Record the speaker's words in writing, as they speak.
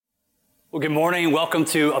Well, good morning. Welcome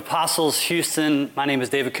to Apostles Houston. My name is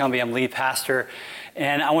David Cumbie. I'm lead pastor.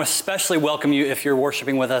 And I want to especially welcome you if you're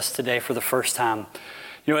worshiping with us today for the first time.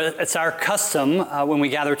 You know, it's our custom when we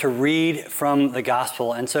gather to read from the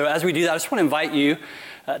gospel. And so as we do that, I just want to invite you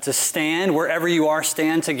to stand wherever you are,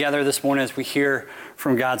 stand together this morning as we hear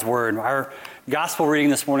from God's word. Our gospel reading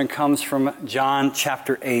this morning comes from John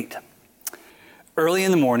chapter 8. Early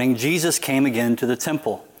in the morning, Jesus came again to the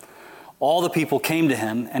temple. All the people came to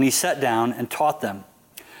him, and he sat down and taught them.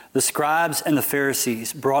 The scribes and the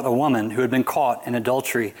Pharisees brought a woman who had been caught in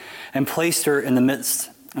adultery and placed her in the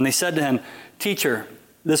midst. And they said to him, "Teacher,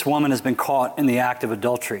 this woman has been caught in the act of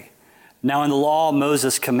adultery. Now in the law,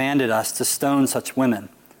 Moses commanded us to stone such women.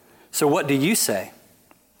 So what do you say?"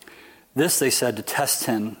 This they said to test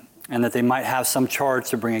him, and that they might have some charge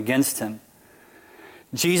to bring against him.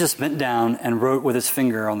 Jesus bent down and wrote with his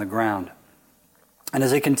finger on the ground. And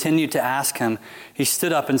as they continued to ask him, he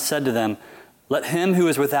stood up and said to them, "Let him who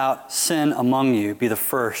is without sin among you be the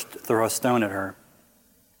first to throw a stone at her."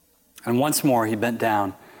 And once more he bent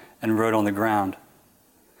down and wrote on the ground.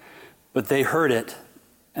 But they heard it,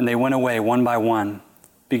 and they went away one by one,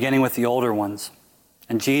 beginning with the older ones.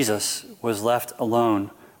 And Jesus was left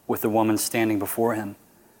alone with the woman standing before him.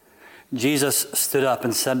 Jesus stood up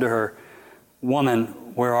and said to her, "Woman,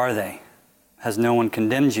 where are they? Has no one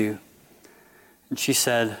condemned you?" And she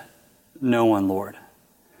said, "No one, Lord."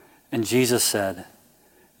 And Jesus said,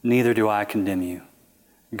 "Neither do I condemn you.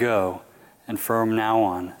 Go, and from now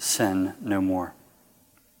on, sin no more."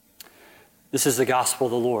 This is the gospel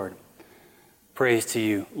of the Lord. Praise to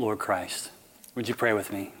you, Lord Christ. Would you pray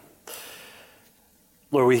with me?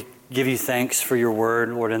 Lord, we give you thanks for your word,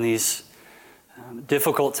 Lord, in these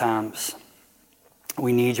difficult times.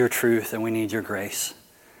 We need your truth and we need your grace.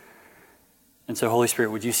 And so, Holy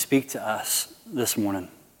Spirit, would you speak to us this morning?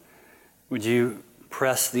 Would you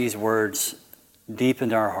press these words deep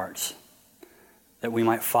into our hearts that we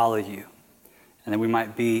might follow you and that we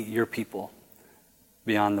might be your people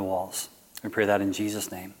beyond the walls? We pray that in Jesus'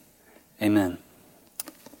 name. Amen.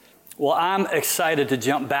 Well, I'm excited to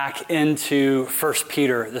jump back into 1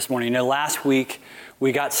 Peter this morning. You know, last week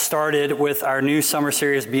we got started with our new summer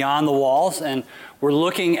series, Beyond the Walls, and we're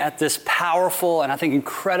looking at this powerful and I think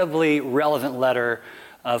incredibly relevant letter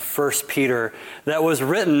of 1 Peter that was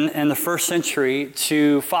written in the first century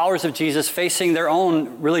to followers of Jesus facing their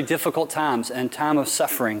own really difficult times and time of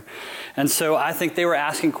suffering. And so I think they were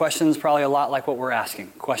asking questions probably a lot like what we're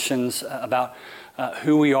asking, questions about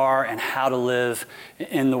who we are and how to live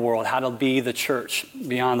in the world, how to be the church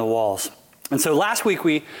beyond the walls. And so last week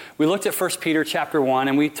we looked at 1 Peter chapter 1,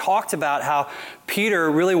 and we talked about how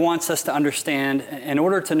Peter really wants us to understand in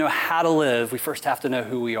order to know how to live, we first have to know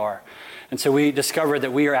who we are. And so we discovered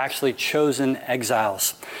that we are actually chosen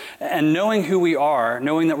exiles. And knowing who we are,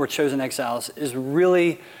 knowing that we're chosen exiles is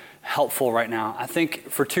really helpful right now, I think,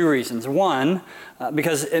 for two reasons. One,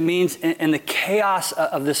 because it means in the chaos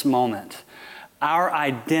of this moment, our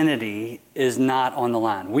identity is not on the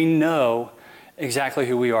line. We know exactly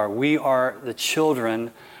who we are. We are the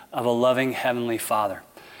children of a loving Heavenly Father.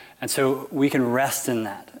 And so we can rest in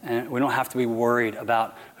that, and we don't have to be worried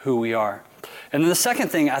about who we are. And then the second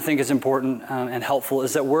thing I think is important and helpful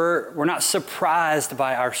is that we're not surprised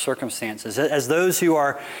by our circumstances. As those who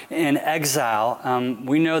are in exile,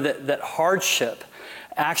 we know that hardship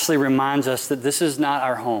actually reminds us that this is not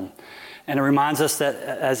our home. And it reminds us that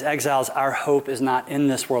as exiles, our hope is not in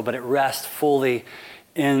this world, but it rests fully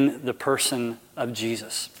in the person of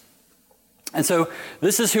Jesus. And so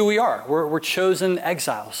this is who we are. We're chosen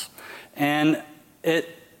exiles. And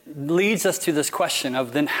it leads us to this question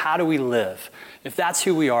of then how do we live? If that's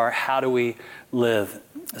who we are, how do we live,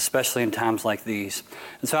 especially in times like these?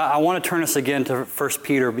 And so I want to turn us again to 1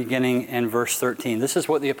 Peter beginning in verse 13. This is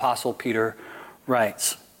what the Apostle Peter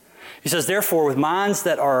writes. He says, "Therefore, with minds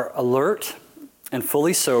that are alert and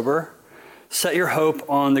fully sober, set your hope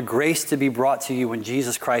on the grace to be brought to you when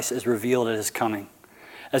Jesus Christ is revealed at his coming.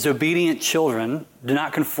 As obedient children, do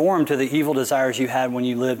not conform to the evil desires you had when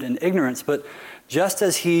you lived in ignorance, but just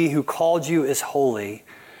as he who called you is holy,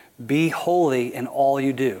 be holy in all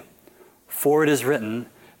you do. For it is written,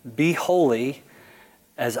 'Be holy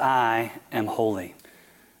as I am holy.'"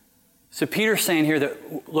 So Peter's saying here that,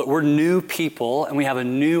 look, we're new people and we have a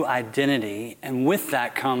new identity, and with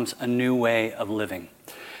that comes a new way of living.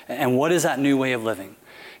 And what is that new way of living?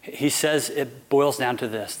 He says it boils down to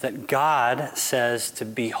this, that God says to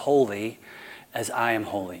be holy as I am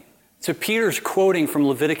holy. So Peter's quoting from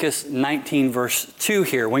Leviticus 19, verse 2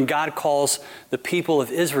 here, when God calls the people of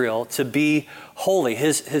Israel to be holy,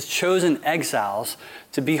 his chosen exiles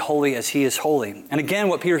to be holy as he is holy. And again,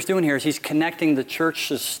 what Peter's doing here is he's connecting the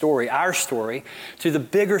church's story, our story, to the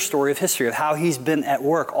bigger story of history, of how he's been at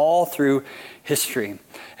work all through history.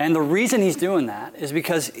 And the reason he's doing that is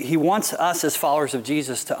because he wants us as followers of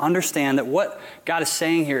Jesus to understand that what God is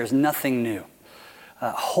saying here is nothing new.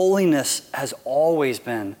 Holiness has always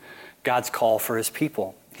been God's call for his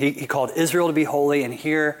people. He called Israel to be holy, and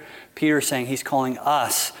here Peter's saying he's calling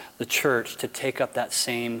us, the church, to take up that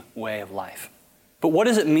same way of life. But what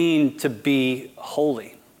does it mean to be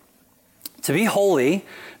holy? To be holy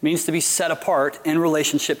means to be set apart in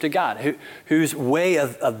relationship to God, whose way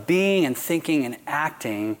of being and thinking and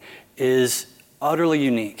acting is utterly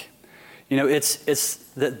unique. You know, it's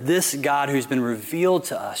that this God who's been revealed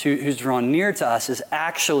to us, who's drawn near to us, is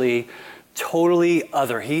actually totally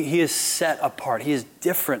other. He is set apart. He is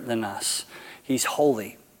different than us. He's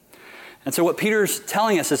holy. And so what Peter's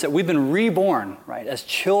telling us is that we've been reborn, right, as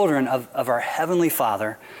children of our Heavenly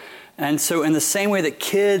Father. And so in the same way that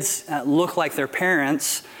kids look like their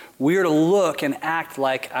parents, we are to look and act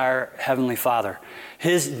like our Heavenly Father.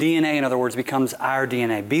 His DNA, in other words, becomes our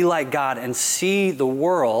DNA. Be like God and see the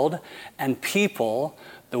world and people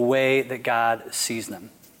the way that God sees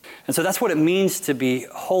them. And so that's what it means to be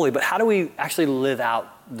holy. But how do we actually live out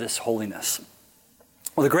this holiness?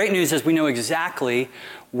 Well, the great news is we know exactly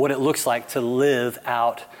what it looks like to live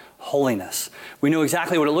out holiness. We know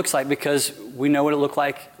exactly what it looks like because we know what it looked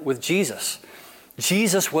like with Jesus.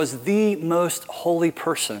 Jesus was the most holy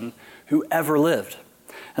person who ever lived.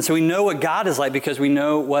 And so we know what God is like because we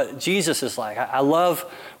know what Jesus is like. I love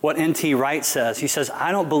what N.T. Wright says. He says,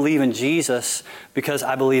 I don't believe in Jesus because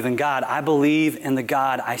I believe in God. I believe in the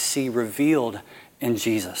God I see revealed in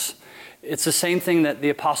Jesus. It's the same thing that the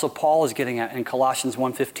Apostle Paul is getting at in Colossians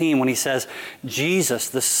 1:15 when he says, Jesus,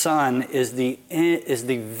 the Son, is the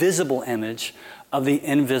visible image of the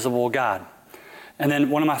invisible God. And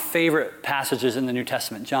then one of my favorite passages in the New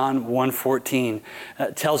Testament, John 1:14,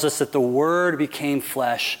 tells us that the Word became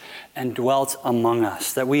flesh and dwelt among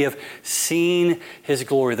us, that we have seen his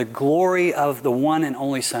glory, the glory of the one and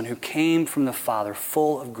only Son who came from the Father,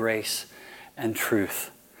 full of grace and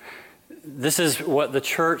truth. This is what the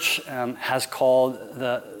church has called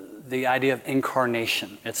the idea of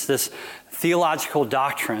incarnation. It's this theological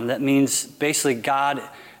doctrine that means basically God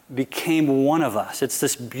became one of us. It's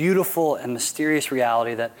this beautiful and mysterious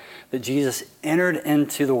reality that Jesus entered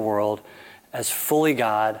into the world as fully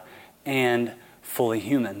God and fully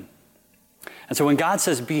human. And so when God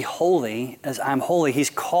says, be holy as I'm holy, he's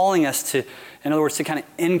calling us to, in other words, to kind of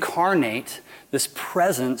incarnate this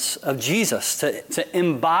presence of Jesus, to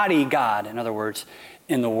embody God, in other words,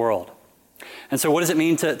 in the world. And so what does it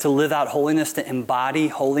mean to live out holiness, to embody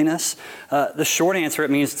holiness? The short answer, it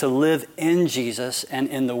means to live in Jesus and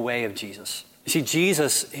in the way of Jesus. You see,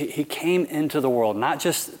 Jesus, he came into the world not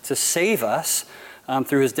just to save us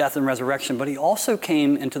through his death and resurrection, but he also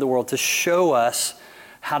came into the world to show us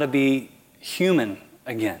how to be human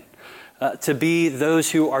again, to be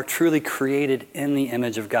those who are truly created in the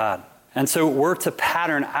image of God. And so we're to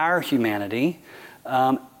pattern our humanity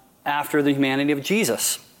after the humanity of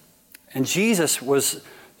Jesus. And Jesus was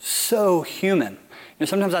so human. You know,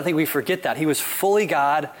 sometimes I think we forget that. He was fully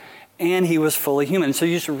God and he was fully human. So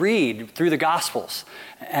you just read through the Gospels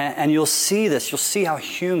and you'll see this. You'll see how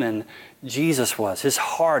human Jesus was. His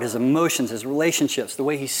heart, his emotions, his relationships, the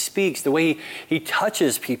way he speaks, the way he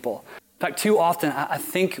touches people. In fact, too often I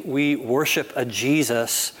think we worship a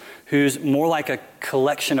Jesus who's more like a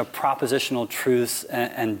collection of propositional truths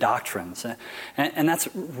and doctrines. And that's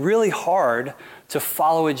really hard to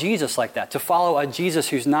follow a Jesus like that, to follow a Jesus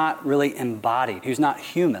who's not really embodied, who's not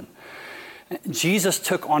human. Jesus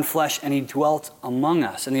took on flesh and he dwelt among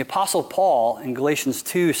us. And the Apostle Paul in Galatians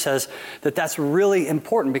 2 says that that's really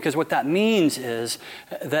important because what that means is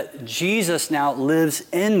that Jesus now lives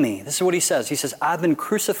in me. This is what he says. He says, I've been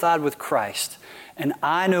crucified with Christ and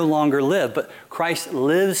I no longer live, but Christ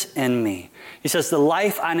lives in me. He says, the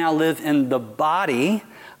life I now live in the body,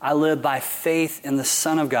 I live by faith in the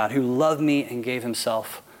Son of God who loved me and gave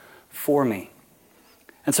himself for me.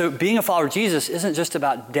 And so being a follower of Jesus isn't just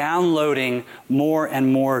about downloading more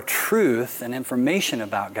and more truth and information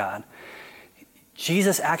about God.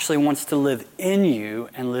 Jesus actually wants to live in you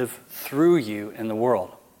and live through you in the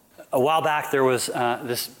world. A while back, there was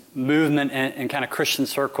this movement in kind of Christian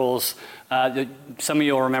circles. Some of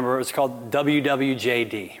you will remember it was called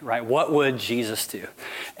WWJD, right? What would Jesus do?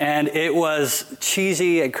 And it was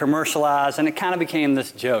cheesy and commercialized, and it kind of became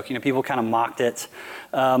this joke. People kind of mocked it.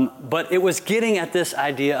 But it was getting at this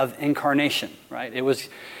idea of incarnation, right? It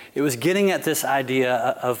was getting at this idea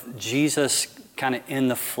of Jesus kind of in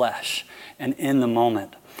the flesh and in the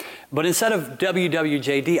moment. But instead of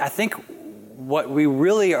WWJD, I think what we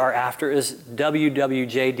really are after is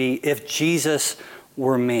WWJD, if Jesus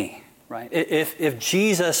were me, right? If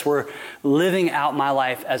Jesus were living out my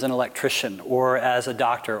life as an electrician or as a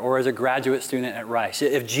doctor or as a graduate student at Rice,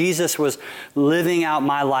 if Jesus was living out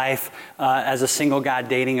my life as a single guy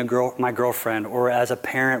dating my girlfriend, or as a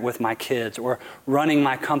parent with my kids, or running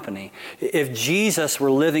my company, if Jesus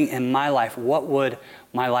were living in my life, what would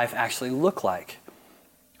my life actually look like?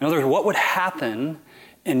 In other words, what would happen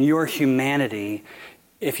in your humanity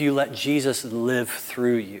if you let Jesus live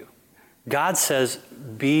through you? God says,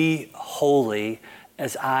 be holy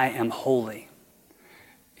as I am holy.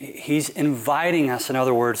 He's inviting us, in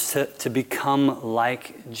other words, to become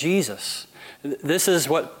like Jesus. This is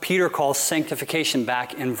what Peter calls sanctification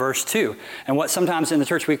back in verse 2, and what sometimes in the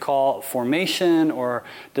church we call formation or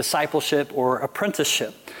discipleship or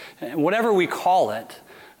apprenticeship. Whatever we call it,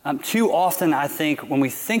 too often, I think, when we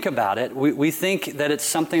think about it, we think that it's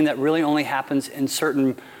something that really only happens in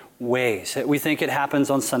certain ways. We think it happens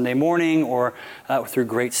on Sunday morning, or through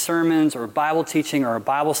great sermons, or Bible teaching, or a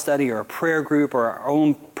Bible study, or a prayer group, or our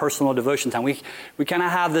own personal devotion time. We kind of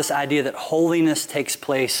have this idea that holiness takes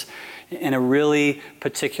place in a really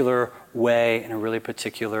particular way, in a really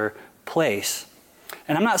particular place.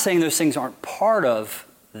 And I'm not saying those things aren't part of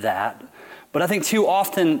that, but I think too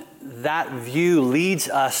often that view leads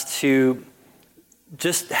us to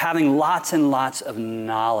just having lots and lots of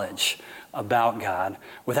knowledge about God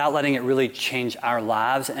without letting it really change our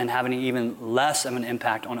lives and having even less of an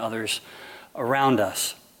impact on others around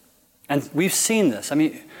us. And we've seen this. I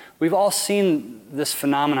mean, we've all seen this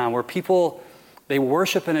phenomenon where people, they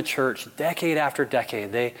worship in a church decade after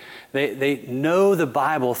decade. They know the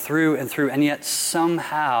Bible through and through, and yet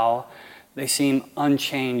somehow they seem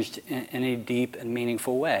unchanged in a deep and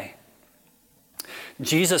meaningful way.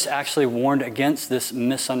 Jesus actually warned against this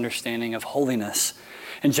misunderstanding of holiness.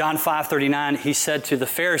 In John 5:39, he said to the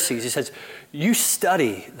Pharisees, he says, you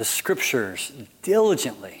study the scriptures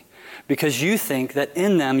diligently because you think that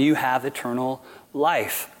in them you have eternal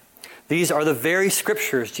life. These are the very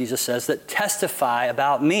scriptures, Jesus says, that testify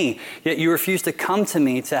about me, yet you refuse to come to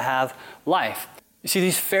me to have life. You see,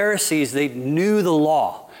 these Pharisees, they knew the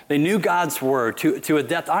law. They knew God's word to a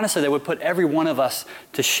depth, honestly, that would put every one of us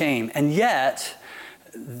to shame. And yet,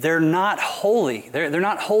 they're not holy. They're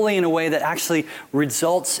not holy in a way that actually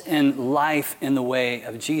results in life in the way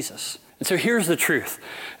of Jesus. And so here's the truth.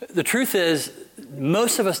 The truth is,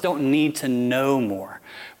 most of us don't need to know more.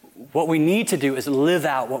 What we need to do is live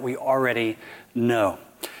out what we already know.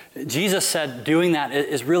 Jesus said doing that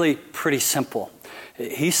is really pretty simple.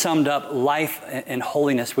 He summed up life and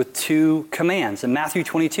holiness with two commands. In Matthew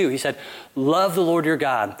 22, he said, love the Lord your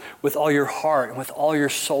God with all your heart and with all your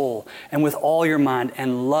soul and with all your mind,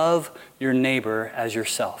 and love your neighbor as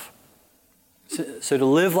yourself. So to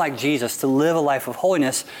live like Jesus, to live a life of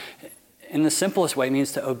holiness, in the simplest way,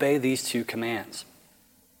 means to obey these two commands.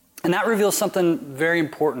 And that reveals something very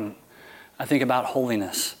important, I think, about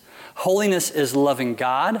holiness. Holiness is loving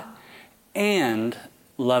God and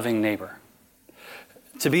loving neighbor.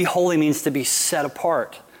 To be holy means to be set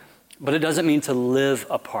apart, but it doesn't mean to live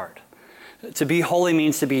apart. To be holy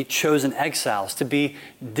means to be chosen exiles, to be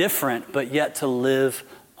different, but yet to live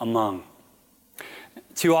among.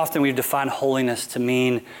 Too often we've defined holiness to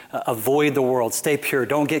mean avoid the world, stay pure,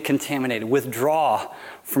 don't get contaminated, withdraw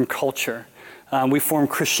from culture. We form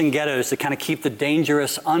Christian ghettos to kind of keep the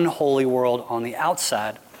dangerous, unholy world on the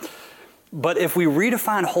outside. But if we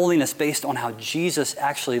redefine holiness based on how Jesus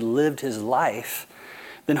actually lived his life,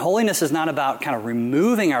 then holiness is not about kind of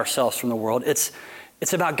removing ourselves from the world. It's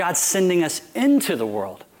about God sending us into the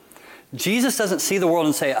world. Jesus doesn't see the world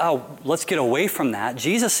and say, oh, let's get away from that.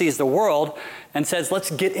 Jesus sees the world and says,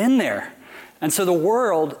 let's get in there. And so the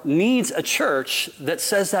world needs a church that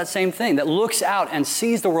says that same thing, that looks out and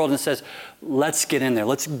sees the world and says, let's get in there.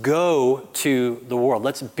 Let's go to the world.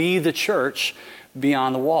 Let's be the church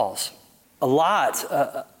beyond the walls. A lot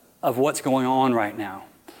of what's going on right now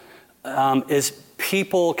is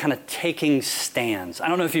people kind of taking stands. I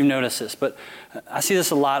don't know if you've noticed this, but I see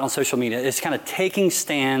this a lot on social media. It's kind of taking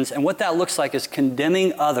stands, and what that looks like is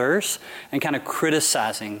condemning others and kind of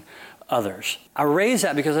criticizing others. I raise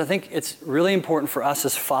that because I think it's really important for us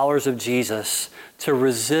as followers of Jesus to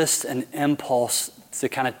resist an impulse to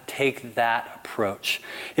kind of take that approach.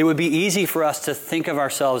 It would be easy for us to think of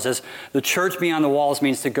ourselves as the church beyond the walls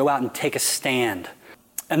means to go out and take a stand.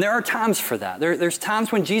 And there are times for that. There's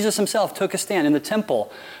times when Jesus himself took a stand in the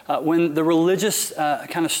temple, when the religious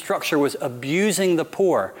kind of structure was abusing the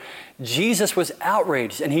poor. Jesus was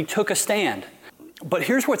outraged and he took a stand. But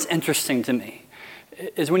here's what's interesting to me,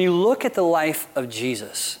 is when you look at the life of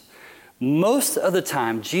Jesus, most of the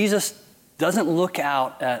time, Jesus doesn't look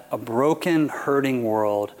out at a broken, hurting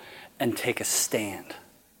world and take a stand.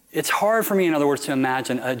 It's hard for me, in other words, to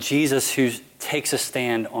imagine a Jesus who takes a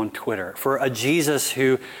stand on Twitter, for a Jesus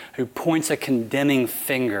who points a condemning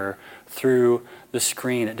finger through the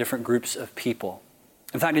screen at different groups of people.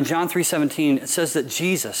 In fact, in John 3:17, it says that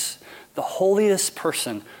Jesus, the holiest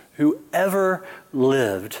person who ever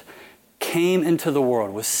lived, came into the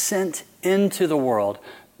world, was sent into the world,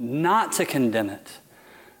 not to condemn it,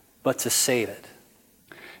 but to save it.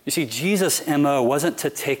 You see, Jesus' MO wasn't to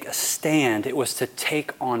take a stand, it was to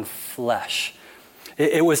take on flesh.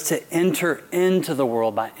 It was to enter into the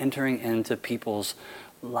world by entering into people's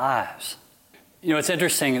lives. You know, it's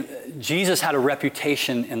interesting, Jesus had a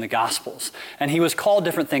reputation in the Gospels, and he was called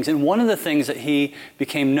different things. And one of the things that he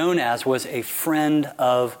became known as was a friend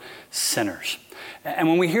of sinners. And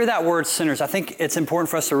when we hear that word sinners, I think it's important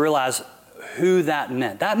for us to realize who that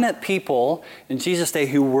meant. That meant people in Jesus' day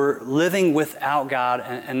who were living without God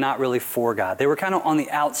and not really for God. They were kind of on the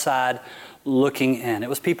outside looking in. It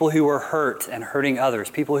was people who were hurt and hurting others,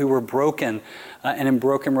 people who were broken and in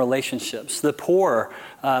broken relationships, the poor,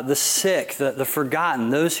 the sick, the forgotten,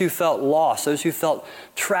 those who felt lost, those who felt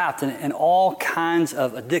trapped in all kinds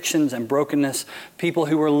of addictions and brokenness, people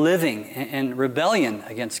who were living in rebellion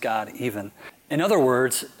against God even. In other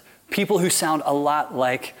words, people who sound a lot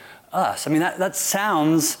like us. I mean, that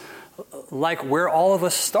sounds like where all of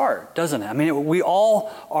us start, doesn't it? I mean, we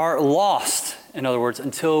all are lost, in other words,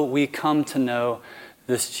 until we come to know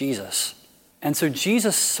this Jesus. And so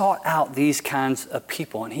Jesus sought out these kinds of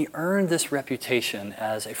people, and he earned this reputation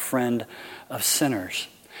as a friend of sinners.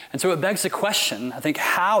 And so it begs the question, I think,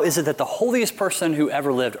 how is it that the holiest person who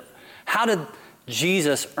ever lived, how did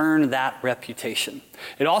Jesus earn that reputation?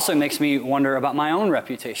 It also makes me wonder about my own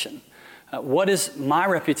reputation. What is my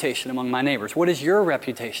reputation among my neighbors? What is your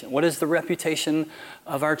reputation? What is the reputation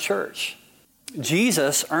of our church?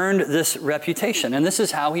 Jesus earned this reputation, and this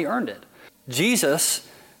is how he earned it. Jesus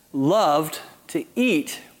loved to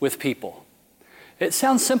eat with people. It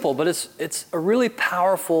sounds simple, but it's a really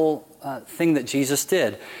powerful thing that Jesus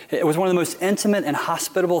did. It was one of the most intimate and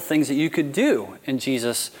hospitable things that you could do in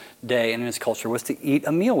Jesus' day and in his culture, was to eat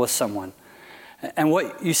a meal with someone. And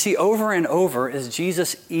what you see over and over is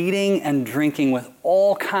Jesus eating and drinking with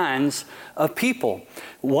all kinds of people.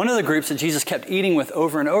 One of the groups that Jesus kept eating with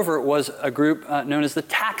over and over was a group known as the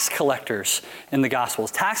tax collectors in the Gospels.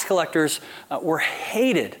 Tax collectors were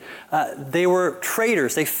hated. They were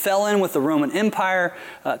traitors. They fell in with the Roman Empire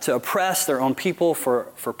to oppress their own people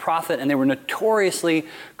for profit, and they were notoriously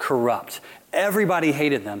corrupt. Everybody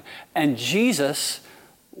hated them, and Jesus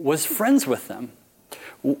was friends with them.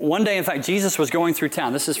 One day, in fact, Jesus was going through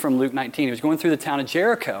town. This is from Luke 19. He was going through the town of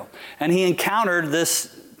Jericho, and he encountered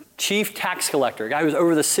this chief tax collector, a guy who was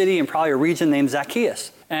over the city and probably a region named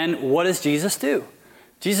Zacchaeus. And what does Jesus do?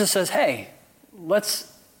 Jesus says, hey,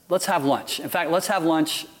 let's have lunch. In fact, let's have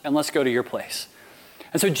lunch and let's go to your place.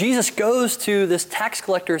 And so Jesus goes to this tax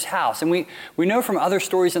collector's house. And we know from other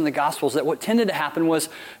stories in the Gospels that what tended to happen was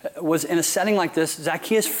in a setting like this,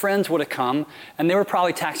 Zacchaeus' friends would have come, and they were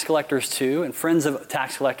probably tax collectors too, and friends of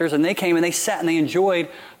tax collectors, and they came and they sat and they enjoyed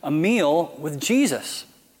a meal with Jesus.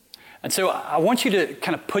 And so I want you to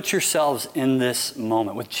kind of put yourselves in this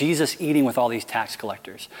moment with Jesus eating with all these tax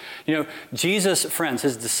collectors. You know, Jesus' friends,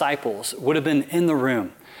 his disciples, would have been in the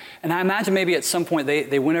room. And I imagine maybe at some point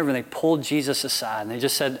they went over and they pulled Jesus aside and they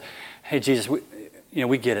just said, hey, Jesus,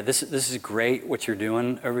 we get it. This is great what you're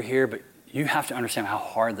doing over here, but you have to understand how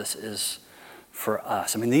hard this is for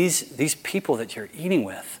us. I mean, these people that you're eating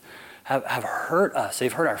with have hurt us.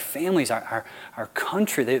 They've hurt our families, our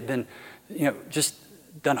country. They've been, just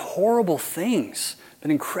done horrible things,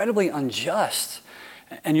 been incredibly unjust.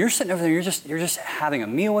 And you're sitting over there, you're just having a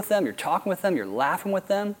meal with them, you're talking with them, you're laughing with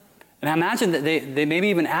them. And I imagine that they maybe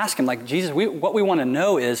even ask him, like, Jesus, what we want to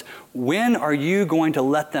know is, when are you going to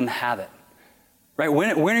let them have it? Right?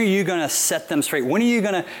 When are you going to set them straight? When are you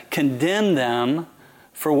going to condemn them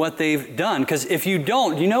for what they've done? Because if you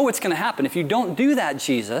don't, you know what's going to happen. If you don't do that,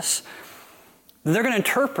 Jesus, they're going to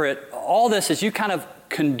interpret all this as you kind of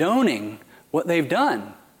condoning what they've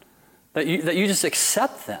done, that you just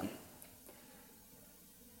accept them.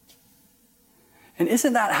 And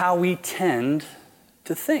isn't that how we tend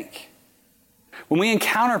to think? When we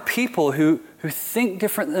encounter people who think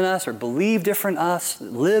different than us or believe different than us,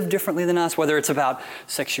 live differently than us, whether it's about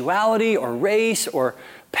sexuality or race or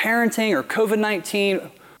parenting or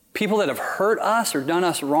COVID-19, people that have hurt us or done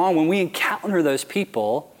us wrong, when we encounter those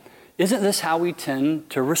people, isn't this how we tend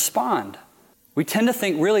to respond? We tend to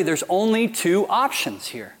think, really, there's only two options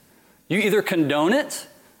here. You either condone it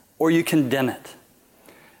or you condemn it.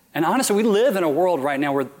 And honestly, we live in a world right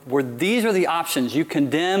now where these are the options. You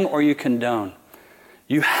condemn or you condone.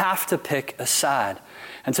 You have to pick a side.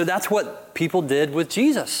 And so that's what people did with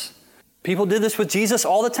Jesus. People did this with Jesus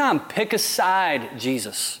all the time. Pick a side,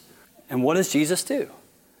 Jesus. And what does Jesus do?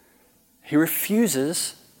 He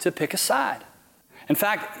refuses to pick a side. In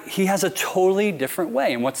fact, he has a totally different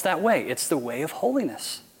way. And what's that way? It's the way of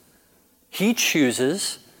holiness. He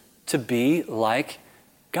chooses to be like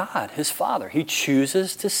God, his Father. He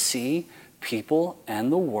chooses to see people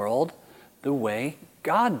and the world the way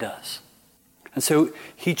God does. And so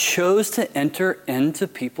he chose to enter into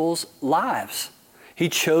people's lives. He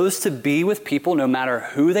chose to be with people no matter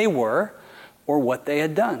who they were or what they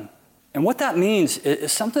had done. And what that means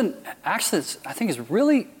is something actually that's, I think, is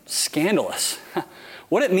really scandalous.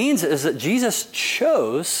 What it means is that Jesus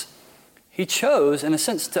chose, in a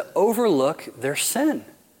sense, to overlook their sin.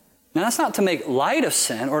 Now, that's not to make light of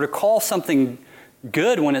sin or to call something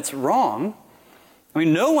good when it's wrong. I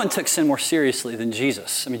mean, no one took sin more seriously than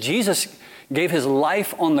Jesus. I mean, Jesus gave his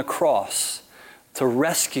life on the cross to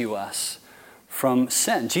rescue us from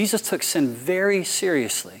sin. Jesus took sin very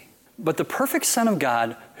seriously. But the perfect Son of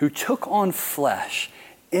God who took on flesh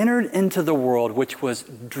entered into the world which was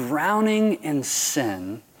drowning in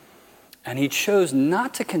sin, and he chose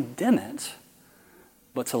not to condemn it,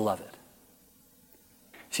 but to love it.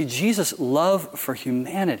 See, Jesus' love for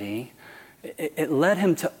humanity, it led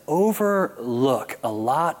him to overlook a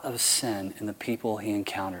lot of sin in the people he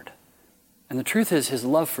encountered. And the truth is, his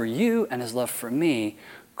love for you and his love for me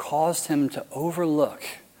caused him to overlook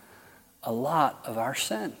a lot of our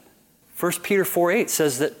sin. 1 Peter 4:8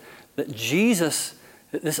 says that Jesus,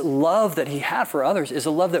 this love that he had for others, is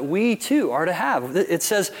a love that we too are to have. It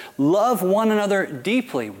says, love one another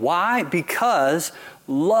deeply. Why? Because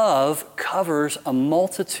love covers a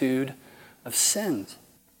multitude of sins.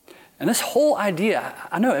 And this whole idea,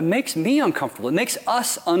 I know it makes me uncomfortable. It makes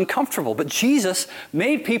us uncomfortable. But Jesus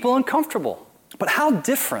made people uncomfortable. But how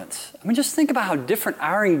different? I mean, just think about how different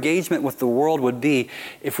our engagement with the world would be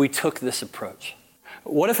if we took this approach.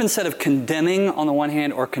 What if instead of condemning on the one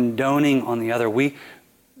hand or condoning on the other, we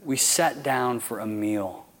sat down for a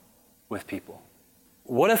meal with people?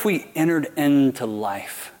 What if we entered into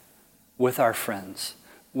life with our friends,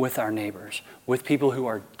 with our neighbors, with people who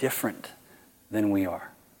are different than we are?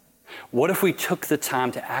 What if we took the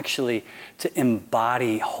time to actually to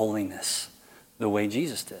embody holiness the way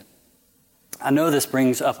Jesus did? I know this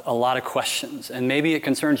brings up a lot of questions, and maybe it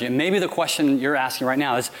concerns you. And maybe the question you're asking right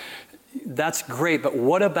now is, that's great, but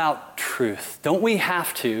what about truth? Don't we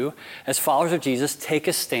have to, as followers of Jesus, take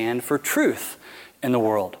a stand for truth in the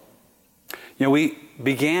world? You know, we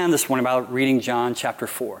began this morning by reading John chapter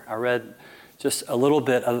 4. I read just a little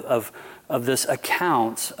bit of this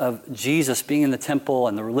account of Jesus being in the temple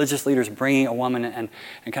and the religious leaders bringing a woman and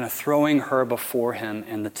kind of throwing her before him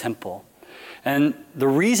in the temple. And the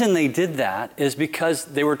reason they did that is because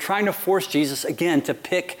they were trying to force Jesus, again, to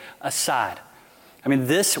pick a side. I mean,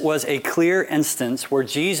 this was a clear instance where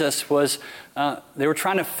Jesus was, they were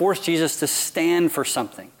trying to force Jesus to stand for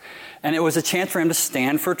something. And it was a chance for him to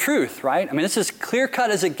stand for truth, right? I mean, this is clear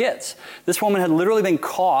cut as it gets. This woman had literally been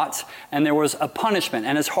caught and there was a punishment.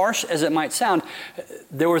 And as harsh as it might sound,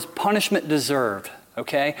 there was punishment deserved,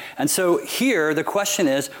 okay? And so here the question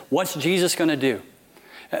is, what's Jesus going to do?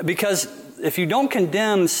 Because if you don't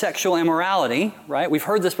condemn sexual immorality, right? We've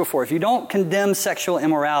heard this before. If you don't condemn sexual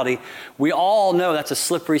immorality, we all know that's a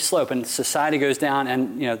slippery slope and society goes down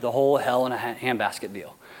and, you know, the whole hell in a handbasket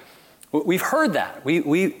deal. We've heard that.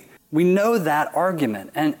 We know that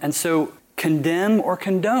argument. And so condemn or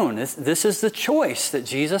condone, this is the choice that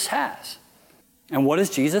Jesus has. And what does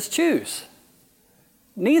Jesus choose?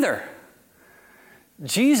 Neither.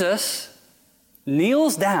 Jesus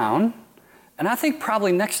kneels down. And I think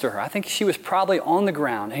probably next to her, I think she was probably on the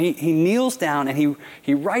ground. And he kneels down and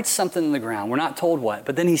he writes something in the ground. We're not told what.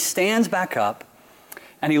 But then he stands back up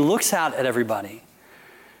and he looks out at everybody.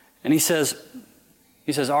 And he says,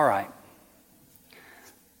 all right,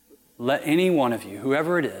 let any one of you,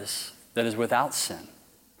 whoever it is, that is without sin,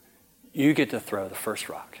 you get to throw the first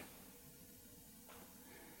rock.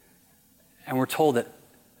 And we're told that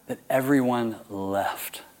everyone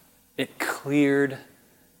left. It cleared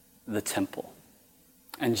the temple.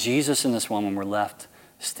 And Jesus and this woman were left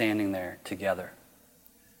standing there together.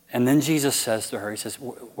 And then Jesus says to her, he says,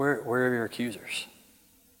 where are your accusers?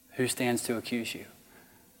 Who stands to accuse you?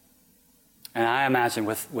 And I imagine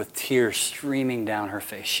with tears streaming down her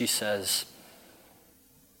face, she says,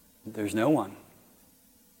 there's no one.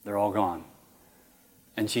 They're all gone.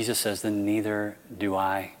 And Jesus says, then neither do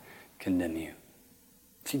I condemn you.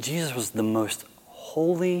 See, Jesus was the most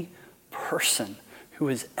holy person who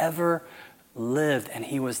has ever lived, and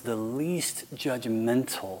he was the least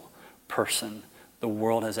judgmental person the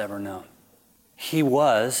world has ever known. He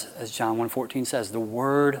was, as John 1:14 says, the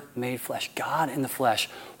Word made flesh, God in the flesh,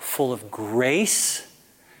 full of grace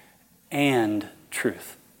and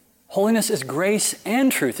truth. Holiness is grace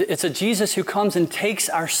and truth. It's a Jesus who comes and takes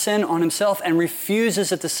our sin on himself and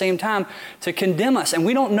refuses at the same time to condemn us. And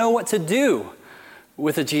we don't know what to do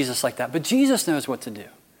with a Jesus like that, but Jesus knows what to do.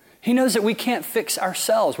 He knows that we can't fix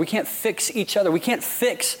ourselves. We can't fix each other. We can't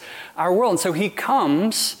fix our world. And so he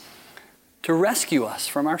comes to rescue us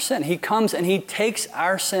from our sin. He comes and he takes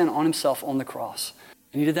our sin on himself on the cross.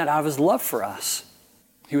 And he did that out of his love for us.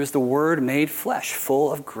 He was the Word made flesh,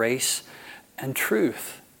 full of grace and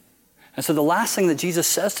truth. And so the last thing that Jesus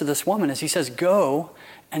says to this woman is he says, go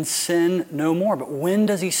and sin no more. But when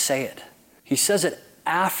does he say it? He says it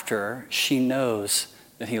after she knows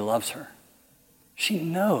that he loves her. She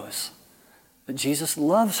knows that Jesus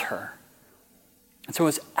loves her. And so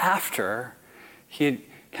it's after he had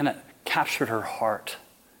kind of captured her heart.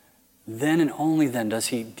 Then and only then does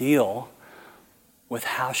he deal with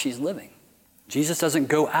how she's living. Jesus doesn't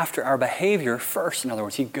go after our behavior first. In other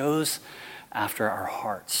words, he goes after our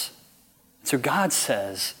hearts. So God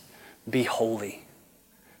says, be holy.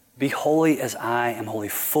 Be holy as I am holy,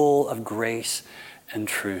 full of grace and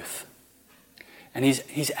truth. And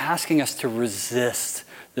he's asking us to resist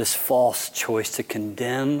this false choice to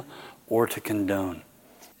condemn or to condone.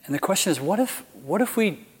 And the question is, what if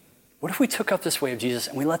we took up this way of Jesus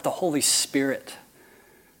and we let the Holy Spirit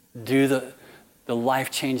do the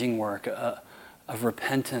life-changing work of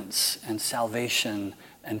repentance and salvation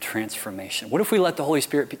and transformation? What if we let the Holy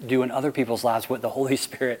Spirit do in other people's lives what the Holy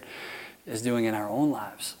Spirit is doing in our own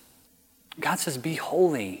lives? God says, be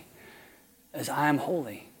holy as I am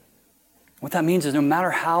holy. What that means is no matter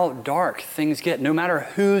how dark things get, no matter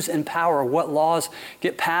who's in power, what laws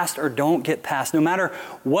get passed or don't get passed, no matter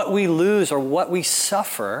what we lose or what we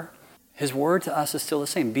suffer, his word to us is still the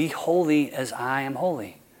same. Be holy as I am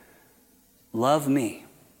holy. Love me.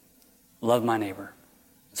 Love my neighbor.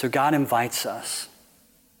 So God invites us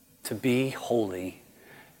to be holy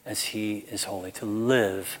as he is holy, to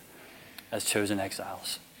live as chosen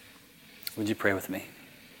exiles. Would you pray with me?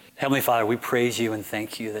 Heavenly Father, we praise you and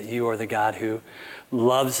thank you that you are the God who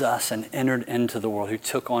loves us and entered into the world, who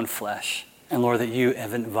took on flesh. And Lord, that you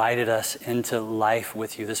have invited us into life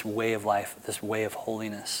with you, this way of life, this way of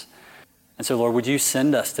holiness. And so, Lord, would you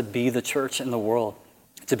send us to be the church in the world,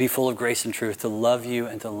 to be full of grace and truth, to love you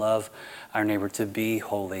and to love our neighbor, to be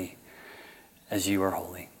holy as you are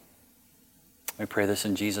holy. We pray this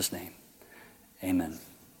in Jesus' name. Amen.